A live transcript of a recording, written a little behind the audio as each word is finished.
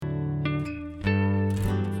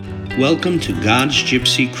Welcome to God's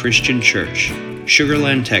Gypsy Christian Church, Sugar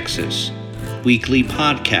Land, Texas. Weekly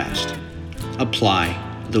podcast. Apply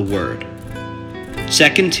the Word.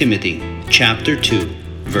 2 Timothy chapter 2,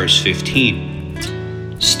 verse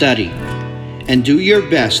 15. Study, and do your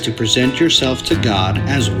best to present yourself to God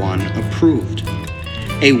as one approved,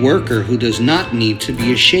 a worker who does not need to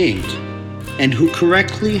be ashamed, and who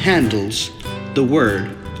correctly handles the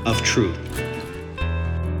word of truth.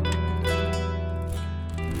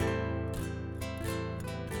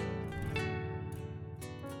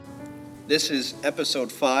 This is episode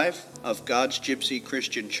 5 of God's Gypsy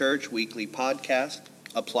Christian Church weekly podcast,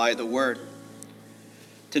 Apply the Word.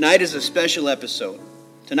 Tonight is a special episode.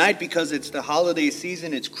 Tonight, because it's the holiday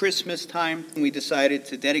season, it's Christmas time, we decided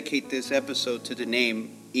to dedicate this episode to the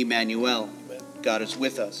name Emmanuel. God is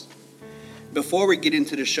with us. Before we get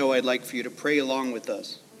into the show, I'd like for you to pray along with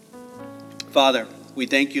us. Father, we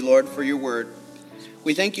thank you, Lord, for your word.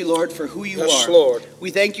 We thank you, Lord, for who you are. Lord. We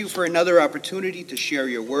thank you for another opportunity to share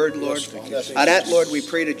your word, Lord. Yes, At that, Lord, we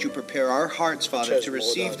pray that you prepare our hearts, Father, to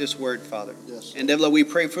receive this word, Father. Yes. And then, Lord, we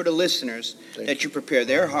pray for the listeners Thank you prepare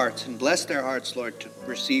their hearts and bless their hearts, Lord, to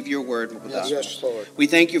receive your word with us. Yes, Lord. We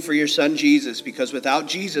thank you for your son, Jesus, because without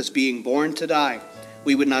Jesus being born to die,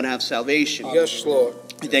 we would not have salvation. Yes, Lord.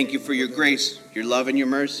 We thank you for your grace, your love, and your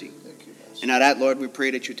mercy. Thank you, Master. And at that, Lord, we pray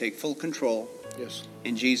that you take full control. Yes.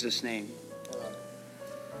 In Jesus' name.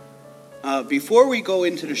 Before we go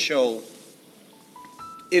into the show,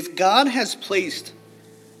 if God has placed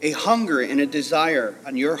a hunger and a desire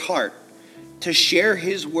on your heart to share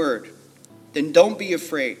His word, then don't be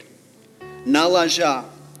afraid. Nalaja.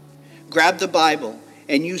 Grab the Bible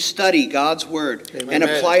and you study God's word. Amen. And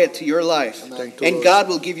apply it to your life. Thank the And Lord. God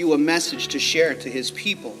will give you a message to share to His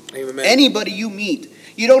people. Amen. Anybody you meet.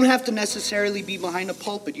 You don't have to necessarily be behind a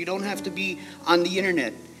pulpit. You don't have to be on the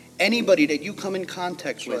internet. Anybody that you come in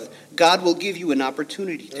contact with, God will give you an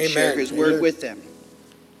opportunity to share His word with them.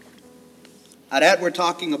 At that, we're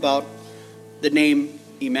talking about the name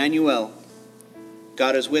Emmanuel.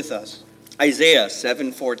 God is with us. Isaiah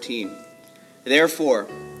 7:14. Therefore,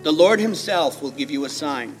 the Lord Himself will give you a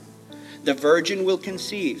sign. The virgin will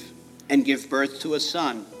conceive and give birth to a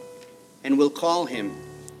son, and will call him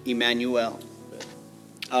Emmanuel.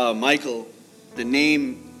 Michael, the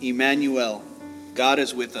name Emmanuel, God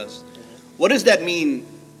is with us. What does that mean?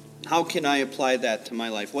 How can I apply that to my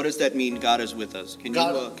life? What does that mean, God is with us?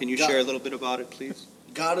 Can you share a little bit about it, please?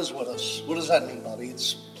 God is with us. What does that mean, buddy?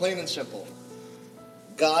 It's plain and simple.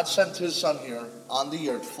 God sent His Son here on the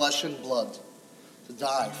earth, flesh and blood, to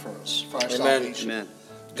die for us, for our salvation. Amen.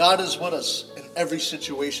 God is with us in every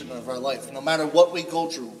situation of our life. No matter what we go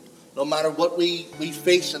through, no matter what we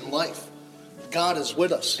face in life, God is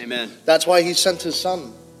with us. Amen. That's why He sent His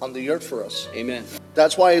Son on the earth for us. Amen.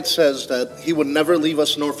 That's why it says that He would never leave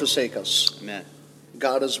us nor forsake us. Amen.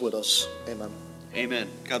 God is with us. Amen. Amen.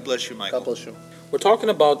 God bless you, Michael. God bless you. We're talking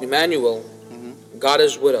about Emmanuel. God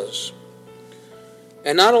is with us.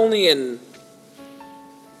 And not only in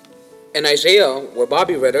Isaiah, where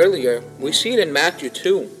Bobby read earlier, we see it in Matthew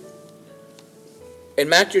too. In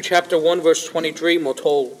Matthew chapter 1, verse 23, we're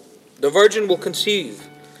told, the virgin will conceive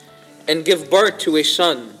and give birth to a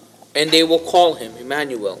son, and they will call him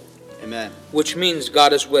Emmanuel. Amen. Which means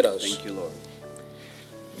God is with us. Thank you, Lord.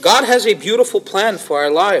 God has a beautiful plan for our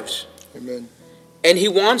lives. Amen. And He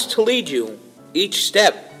wants to lead you each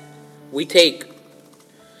step we take.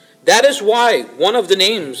 That is why one of the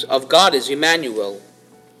names of God is Emmanuel.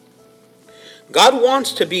 God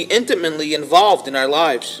wants to be intimately involved in our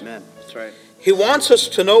lives. Amen. That's right. He wants us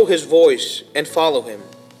to know His voice and follow Him.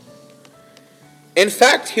 In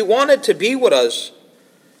fact, He wanted to be with us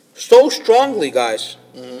so strongly, guys,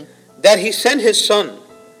 that He sent His Son,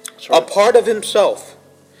 a part of Himself,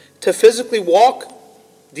 to physically walk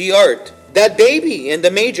the earth. That baby in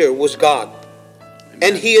the manger was God. Amen.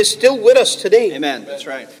 And He is still with us today. Amen. That's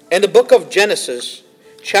right. In the book of Genesis,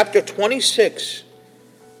 chapter 26,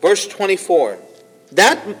 verse 24,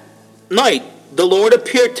 that night the Lord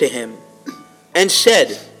appeared to him and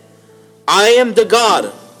said, I am the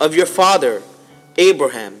God of your father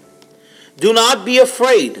Abraham. Do not be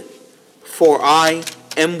afraid, for I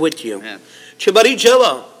am with you. Amen. Chibari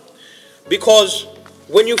Jilla, because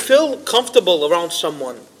when you feel comfortable around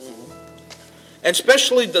someone, and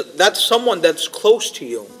especially that's someone that's close to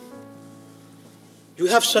you, you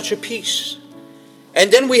have such a peace.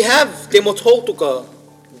 And then we have Temototuka,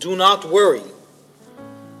 do not worry.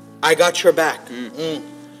 I got your back.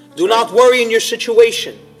 Do not worry in your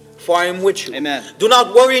situation, for I am with you. Amen. Do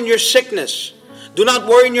not worry in your sickness. Do not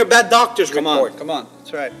worry in your bad doctor's report. Come on.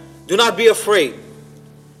 That's right. Do not be afraid,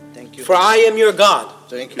 Thank you. for I am your God.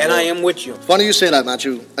 Thank you, and Lord. I am with you. Funny you say that,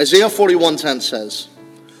 Matthew. Isaiah 41:10 says,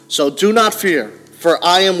 "So do not fear, for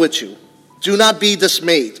I am with you. Do not be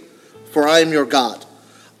dismayed, for I am your God.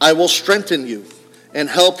 I will strengthen you and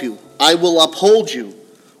help you. I will uphold you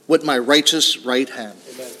with my righteous right hand."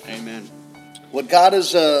 Amen. What God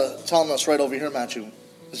is telling us right over here, Matthew,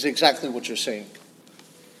 is exactly what you're saying.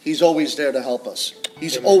 He's always there to help us.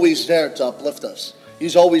 He's always there to uplift us.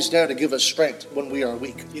 He's always there to give us strength when we are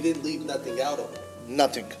weak. You didn't leave nothing out of it.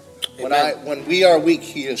 Nothing. Amen. When we are weak,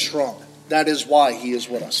 He is strong. That is why He is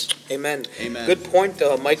with us. Amen. Amen. Good point,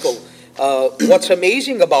 Michael. What's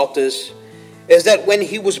amazing about this is that when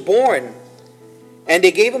he was born, and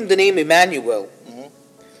they gave him the name Emmanuel,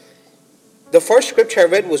 the first scripture I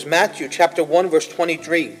read was Matthew chapter 1, verse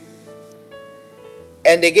 23.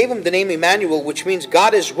 And they gave him the name Emmanuel, which means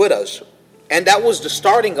God is with us. And that was the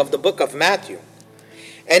starting of the book of Matthew.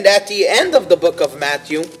 And at the end of the book of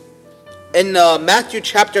Matthew, in Matthew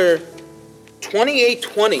chapter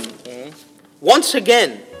 28:20, once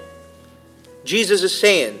again, Jesus is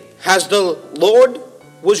saying, as the Lord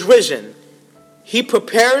was risen, He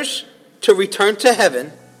prepares to return to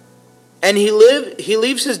heaven, and He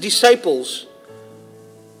leaves His disciples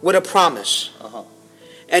with a promise.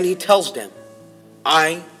 And He tells them,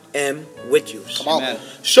 I am with you. Come on. Amen.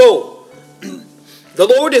 So, the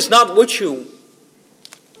Lord is not with you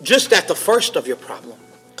just at the first of your problem.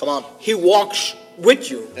 Come on. He walks with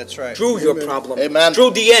you. That's right. Through your problem. Amen.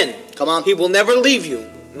 Through the end. Come on. He will never leave you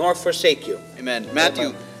nor forsake you. Amen.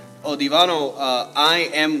 Matthew, Divano, I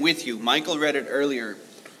am with you. Michael read it earlier.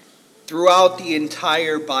 Throughout the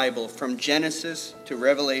entire Bible, from Genesis to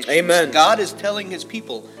Revelation, Amen. God is telling His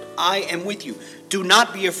people, I am with you. Do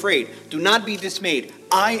not be afraid. Do not be dismayed.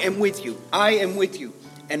 I am with you. I am with you.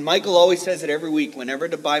 And Michael always says it every week. Whenever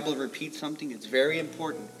the Bible repeats something, it's very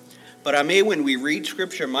important. But when we read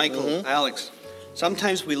Scripture, Michael, Alex,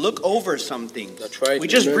 sometimes we look over some things. That's right. We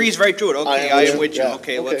just breeze right through it. Okay, I am with you. Yeah.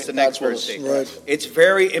 Okay, what's the next That's verse what say? it's- Right. It's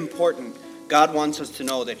very important. God wants us to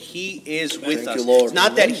know that He is with Thank us. you, Lord. It's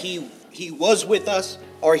not that He was with us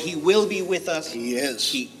or He will be with us. He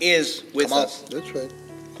is. He is with Come on. us. That's right.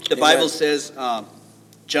 The Bible says,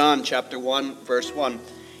 John chapter 1, verse 1,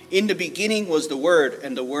 in the beginning was the Word,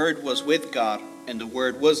 and the Word was with God, and the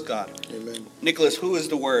Word was God. Amen. Nicholas, who is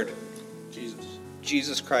the Word? Jesus.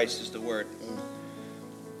 Jesus Christ is the Word.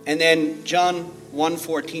 And then John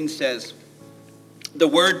 1:14 says, the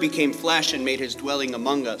Word became flesh and made His dwelling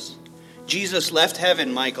among us. Jesus left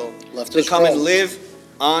heaven, Michael, Left to his come and throne. live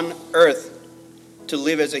on earth, to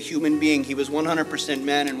live as a human being. He was 100%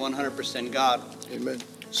 man and 100% God, Amen.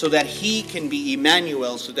 so that He can be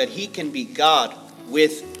Emmanuel, so that He can be God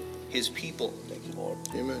with His people. Thank you, Lord.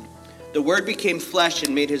 Amen. The Word became flesh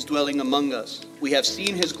and made His dwelling among us. We have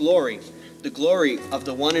seen His glory, the glory of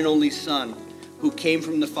the one and only Son, who came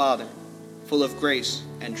from the Father, full of grace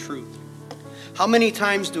and truth. How many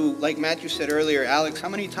times like Matthew said earlier, Alex, how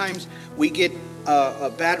many times we get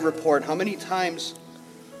a bad report? How many times,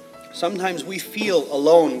 sometimes we feel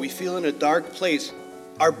alone, we feel in a dark place,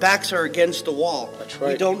 our backs are against the wall. That's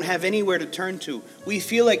right. We don't have anywhere to turn to. We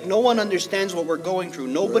feel like no one understands what we're going through.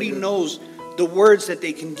 Nobody knows the words that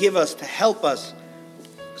they can give us to help us.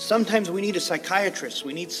 Sometimes we need a psychiatrist.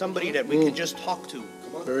 We need somebody that we can just talk to.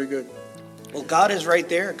 Very good. Well, God is right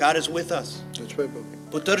there. God is with us. That's right, Bobby.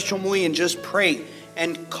 Putar chomuy and just pray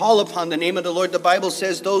and call upon the name of the Lord. The Bible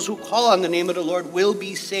says those who call on the name of the Lord will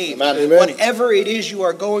be saved. Amen. Amen. Whatever it is you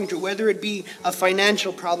are going through, whether it be a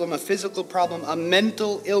financial problem, a physical problem, a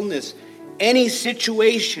mental illness, any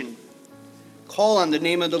situation, call on the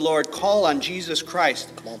name of the Lord. Call on Jesus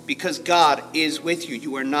Christ, because God is with you.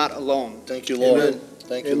 You are not alone. Thank you, Lord. Amen.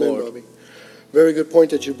 Thank you, Amen, Lord. Bobby. Very good point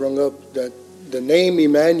that you brought up, that the name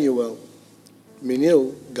Emmanuel,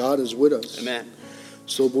 meaning God is with us. Amen.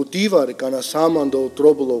 So butivar kana samando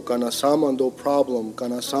trouble, kana samando problem,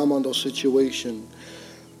 kana samando situation.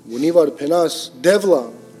 Bunivar penas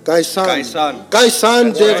devla, kaisan. Kaisan. Kaisan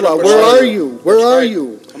That's right. devla, That's where right. are you? Where That's are right.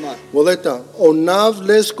 you? Come on. Boleta, onav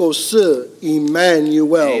lesko se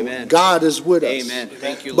Emmanuel. Amen. God is with us. Amen.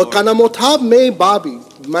 Thank you, But Lord. kana motab me Bobby,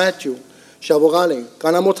 Matthew, Shabogale,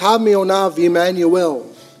 kana motab me onav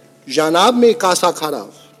Emmanuel. Janab me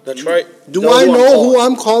kasakarav. That's right. Do Know I who I'm know calling. who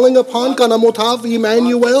I'm calling upon? Kana motav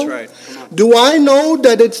Emmanuel. That's right. Come on. Do I know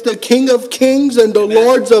that it's the King of Kings and the Amen.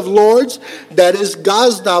 Lords of Lords? That is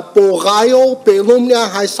Gazda, Pogayo, Pelumnia,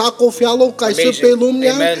 Haisako Fialo, Kaisa Amazing.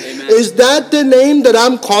 Pelumnia? Amen. Amen. Is that the name that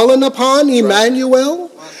I'm calling upon, Emmanuel?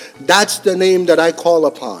 That's the name that I call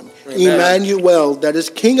upon. Amen. Emmanuel, that is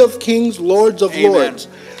King of Kings, Lords of Amen. Lords.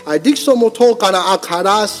 Diksomoto kana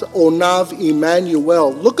akaras onav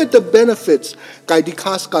Emmanuel. Look at the benefits kay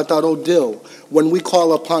dikas kataro dil when we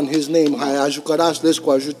call upon his name. Hayajukaras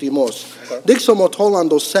lesco ajutimos.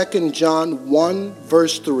 Diksomotolando 2 John 1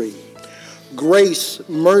 verse 3. Grace,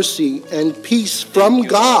 mercy, and peace from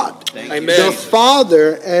God, the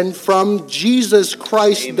Father, and from Jesus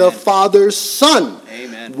Christ, the Father's Son,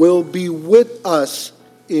 will be with us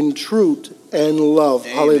in truth and love.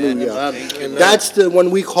 Hallelujah. That's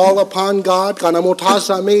when we call upon God.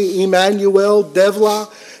 Kanamotasame, Emmanuel, Devla,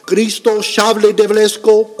 Cristo, Shavle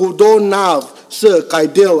Devlesko, Kudonav.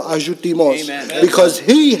 Because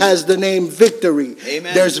he has the name victory.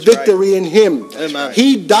 There's victory in him.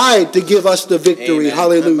 He died to give us the victory.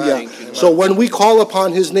 Hallelujah. So when we call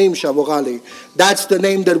upon his name, Shavugali, that's the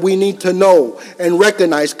name that we need to know and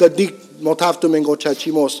recognize. Even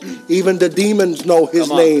the demons know his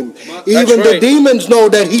name. Even the demons know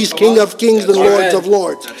that he's King of Kings and Lords of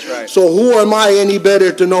Lords. So who am I any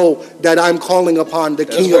better to know that I'm calling upon the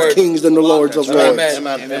King of Kings and the Lords of Lords?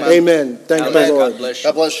 Amen. Thank you, Lord.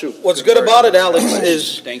 God bless you. What's good about it, Alex,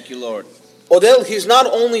 is thank you, Lord. Odell, he's not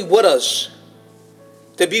only with us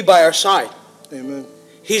to be by our side. Amen.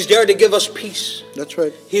 He's there to give us peace. That's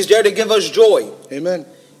right. He's there to give us joy. Amen.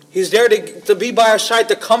 He's there to be by our side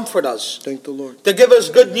to comfort us. Thank the Lord. To give us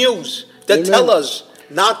good news. To tell us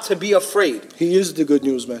not to be afraid. He is the good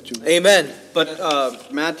news, Matthew. Amen.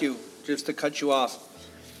 But Matthew, just to cut you off,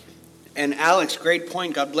 and Alex, great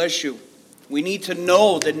point. God bless you. We need to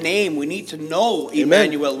know the name. We need to know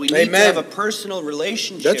Emmanuel. We need to have a personal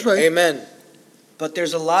relationship. That's right. Amen. But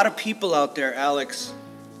there's a lot of people out there, Alex.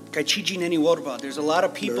 There's a lot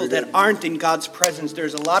of people that aren't in God's presence.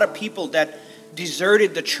 There's a lot of people that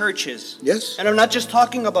deserted the churches. Yes. And I'm not just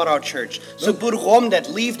talking about our church. So Burgom that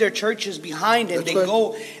leave their churches behind and they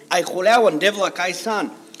go. Are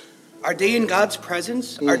they in God's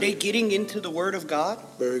presence? Are they getting into the Word of God?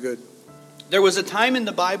 Very good. There was a time in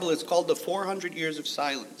the Bible, it's called the 400 years of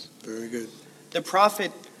silence. Very good. The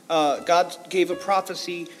prophet, God gave a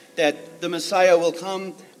prophecy that the Messiah will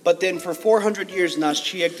come, but then for 400 years,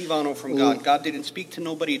 Naschiyek Divano from God. God didn't speak to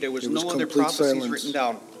nobody. There was no other prophecies written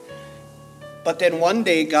down. But then one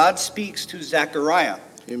day, God speaks to Zechariah.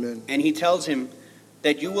 Amen. And he tells him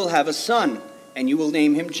that you will have a son, and you will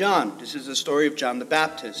name him John. This is the story of John the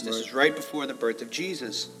Baptist. This is right before the birth of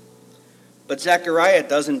Jesus. But Zechariah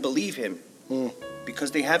doesn't believe him.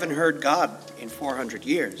 Because they haven't heard God in 400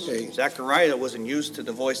 years. Zechariah wasn't used to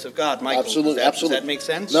the voice of God. Michael, absolutely. Does that make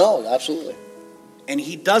sense? No, absolutely. And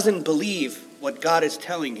he doesn't believe what God is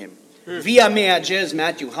telling him. Via me'ajez,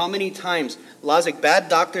 Matthew, how many times? Lazik, bad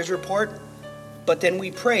doctor's report, but then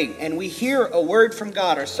we pray and we hear a word from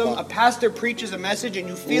God, or a pastor preaches a message and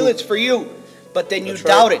you feel it's for you, but then you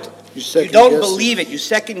doubt it. You don't believe it. You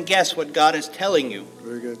second guess what God is telling you.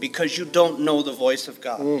 Very good. Because you don't know the voice of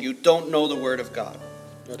God. You don't know the word of God.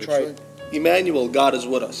 That's right. Emmanuel, God is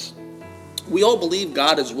with us. We all believe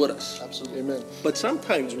God is with us. Absolutely. Amen. But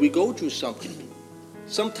sometimes we go through something.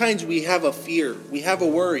 Sometimes we have a fear. We have a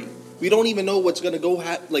worry. We don't even know what's going to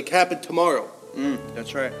happen tomorrow.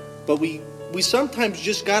 That's right. But we sometimes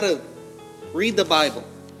just got to read the Bible.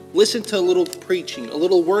 Listen to a little preaching, a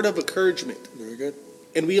little word of encouragement. Very good.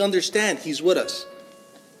 And we understand He's with us.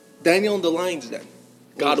 Daniel in the lion's den,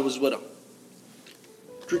 God was with him.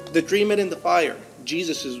 The three men in the fire,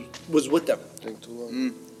 Jesus was with them. Thank the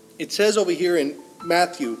Lord. It says over here in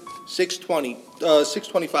Matthew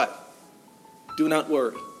 6:25, do not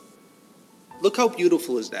worry. Look how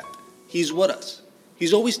beautiful is that. He's with us.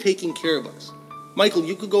 He's always taking care of us. Michael,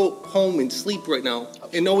 you could go home and sleep right now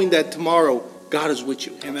and knowing that tomorrow God is with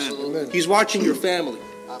you. Amen. He's watching your family.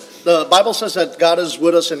 The Bible says that God is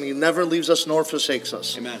with us and He never leaves us nor forsakes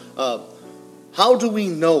us. Amen. How do we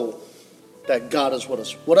know that God is with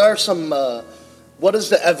us? What is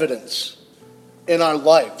the evidence in our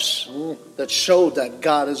lives that show that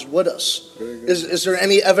God is with us? Is there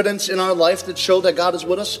any evidence in our life that show that God is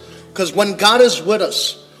with us? Because when God is with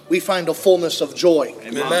us, we find a fullness of joy.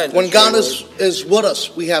 Amen. When God is with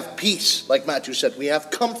us, we have peace, like Matthew said. We have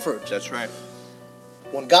comfort. That's right.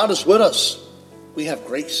 When God is with us, we have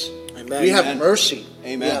grace. Amen. We have mercy.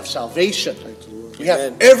 Amen. We have salvation. We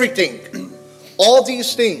have everything. All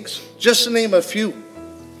these things, just to name a few,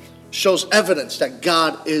 shows evidence that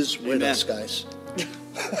God is with us, guys.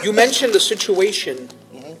 You mentioned the situation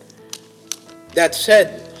that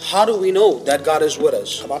said, how do we know that God is with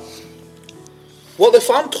us? Come on. Well, if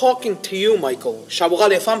I'm talking to you, Michael,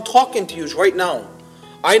 Shabughali, if I'm talking to you right now,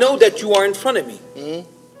 I know that you are in front of me.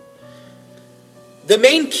 The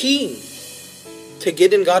main key to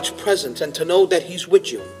get in God's presence and to know that He's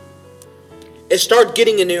with you is start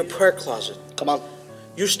getting in your prayer closet. Come on.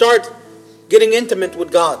 you start getting intimate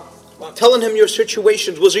with God, telling Him your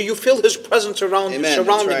situations, whether you feel His presence around you,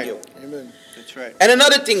 surrounding you. Amen. That's right. And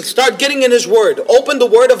another thing, start getting in His Word. Open the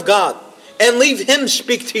Word of God and leave Him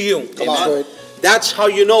speak to you. Come on. Right. That's how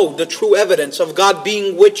you know the true evidence of God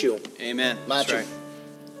being with you. Amen. That's Imagine. right.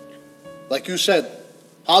 Like you said,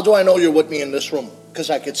 how do I know you're with me in this room? Because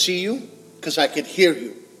I could see you, because I could hear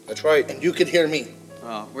you, That's right. and you could hear me.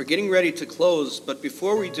 We're getting ready to close, but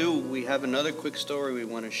before we do, we have another quick story we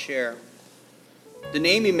want to share. The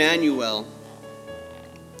name Emmanuel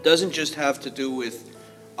doesn't just have to do with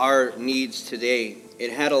our needs today.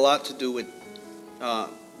 It had a lot to do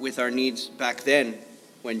with our needs back then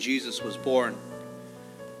when Jesus was born.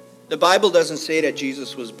 The Bible doesn't say that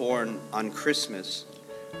Jesus was born on Christmas,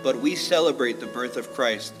 but we celebrate the birth of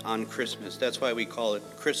Christ on Christmas. That's why we call it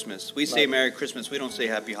Christmas. We say Merry Christmas. We don't say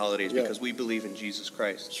Happy Holidays because we believe in Jesus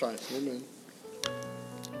Christ. That's right. Amen.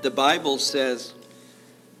 The Bible says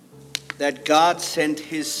that God sent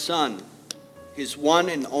His Son, His one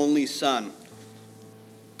and only Son,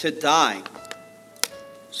 to die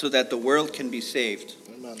so that the world can be saved.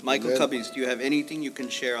 Amen. Michael Amen. Cubbies, do you have anything you can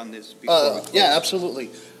share on this? Before we close? Yeah, absolutely.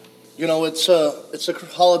 You know, it's a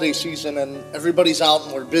holiday season, and everybody's out,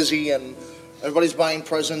 and we're busy, and everybody's buying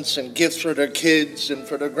presents and gifts for their kids and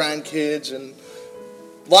for their grandkids, and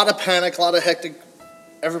a lot of panic, a lot of hectic.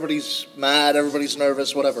 Everybody's mad, everybody's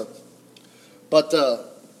nervous, whatever. But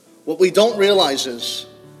what we don't realize is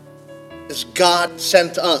God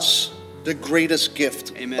sent us the greatest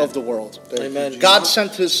gift Amen. of the world. Amen. God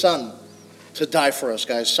sent His Son to die for us,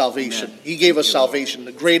 guys, salvation. Amen. He gave us Thank you, Lord. salvation,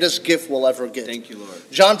 the greatest gift we'll ever get. Thank you, Lord.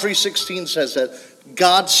 John 3:16 says that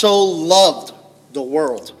God so loved the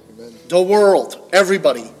world, Amen.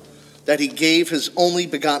 everybody, that He gave His only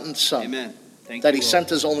begotten Son. Amen. Thank That you, He Lord. sent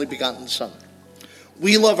His only begotten Son.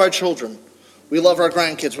 We love our children. We love our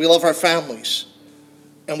grandkids. We love our families.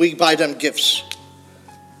 And we buy them gifts.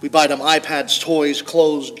 We buy them iPads, toys,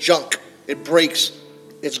 clothes, junk. It breaks.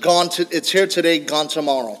 It's here today, gone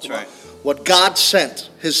tomorrow. That's right. What God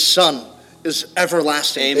sent, His Son, is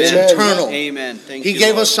everlasting. Amen. It's eternal. Amen. Thank He you,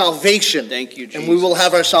 gave Lord. us salvation. Thank you, And we will Jesus.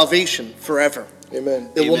 have our salvation forever.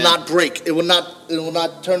 Amen. It will Amen. not break. It will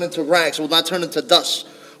not turn into rags. It will not turn into dust.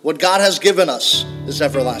 What God has given us is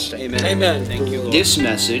everlasting. Amen. Amen. Thank you, Lord. This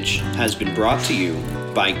message has been brought to you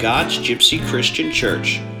by God's Gypsy Christian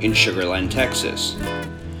Church in Sugar Land, Texas.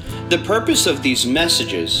 The purpose of these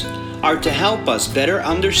messages are to help us better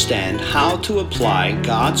understand how to apply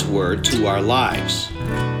God's Word to our lives.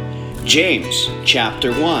 James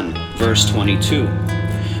chapter 1, verse 22.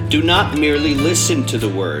 Do not merely listen to the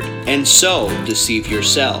Word and so deceive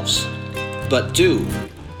yourselves, but do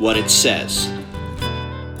what it says.